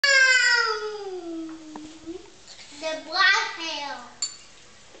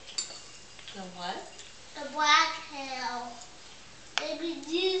black hair. Baby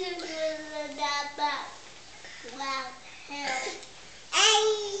Jesus was that black hair.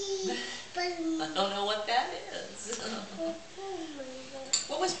 I don't know what that is.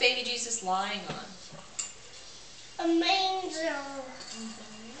 What was baby Jesus lying on? A manger.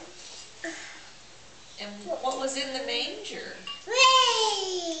 And what was in the manger?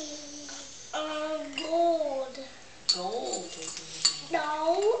 Gold. Gold was in the manger.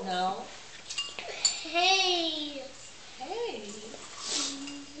 No. No? Hay. Hay?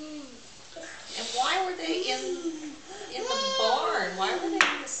 And why were they in the barn? Why were they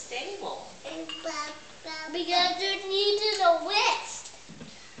in the stable? Because they needed a rest.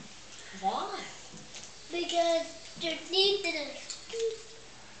 Why? Because they needed a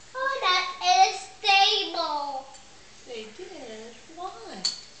that is stable. They did? Why?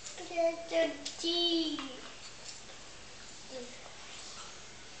 Because they're deep.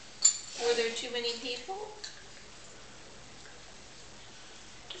 Were there too many people?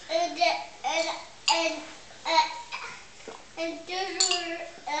 And there were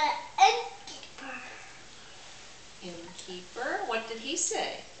innkeeper. Innkeeper? What did he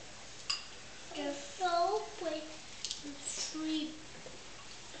say? There's no place to sleep.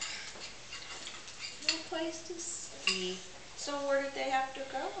 No place to sleep. So where did they have to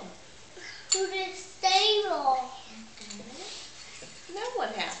go? To the stable. Then what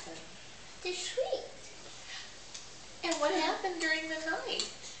happened? The street. And what happened during the night?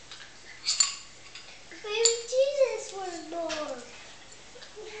 Baby Jesus was born.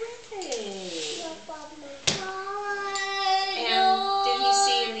 Hey. And did he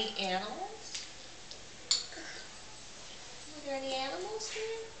see any animals? Were there any animals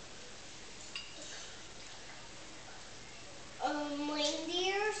here?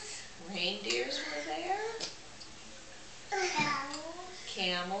 Reindeers. Reindeers were there.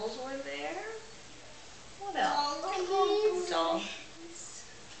 Camels were there. What else? Donkeys. Donkeys.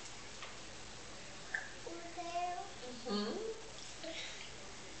 Were there.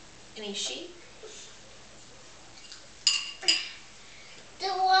 Any sheep? The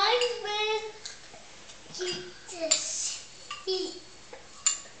wise men keep this sheep.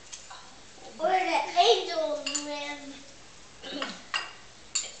 Or the angels men.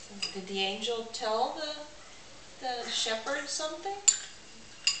 Did the angel tell the shepherd something?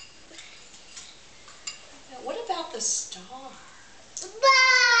 Now, what about the star?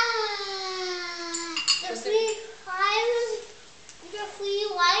 The three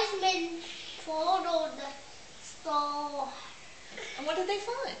wise men followed the star. And what did they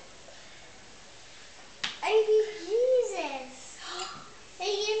find? Baby Jesus.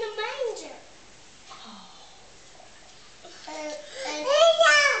 They in the manger.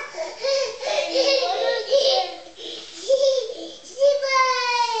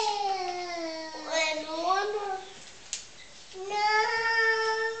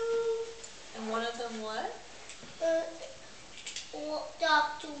 And one of them what?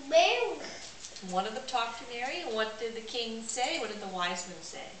 Talked to Mary. One of them talked to Mary, and what did the king say? What did the wise men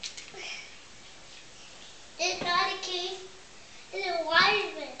say? It's not a king, it's a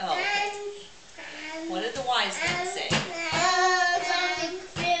wise man. Oh, okay. What did the wise men say? Something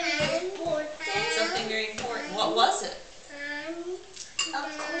very important. Something very important. What was it? A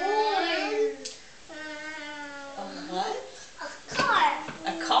corn. A what? A car. A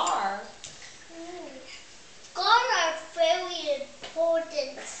car? Cars are very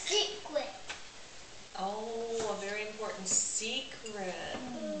important secret. Oh, a very important secret.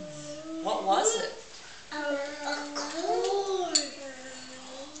 What was it? A corn.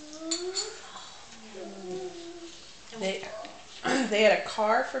 They had a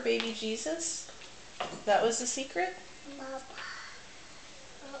car for baby Jesus? That was the secret?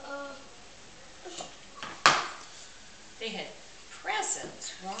 They had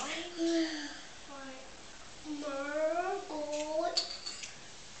presents, right? Gold.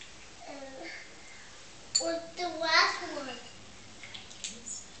 What's the last one?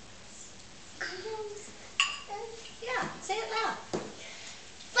 Yeah, say it loud.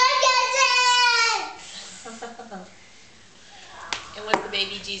 And was the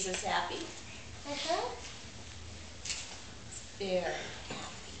baby Jesus happy? Very happy.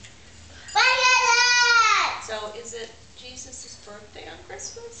 So is it Jesus' birthday on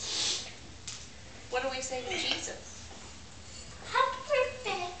Christmas? What do we say to Jesus?